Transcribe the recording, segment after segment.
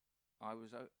I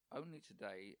was only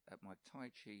today at my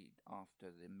Tai Chi after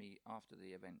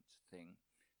the event thing,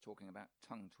 talking about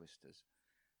tongue twisters,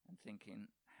 and thinking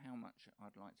how much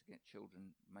I'd like to get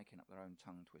children making up their own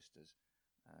tongue twisters.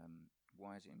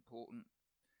 Why is it important?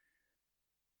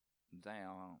 They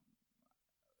are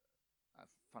a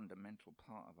fundamental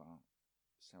part of our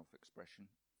self-expression,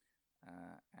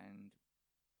 and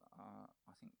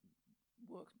I think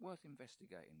worth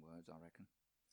investigating words, I reckon.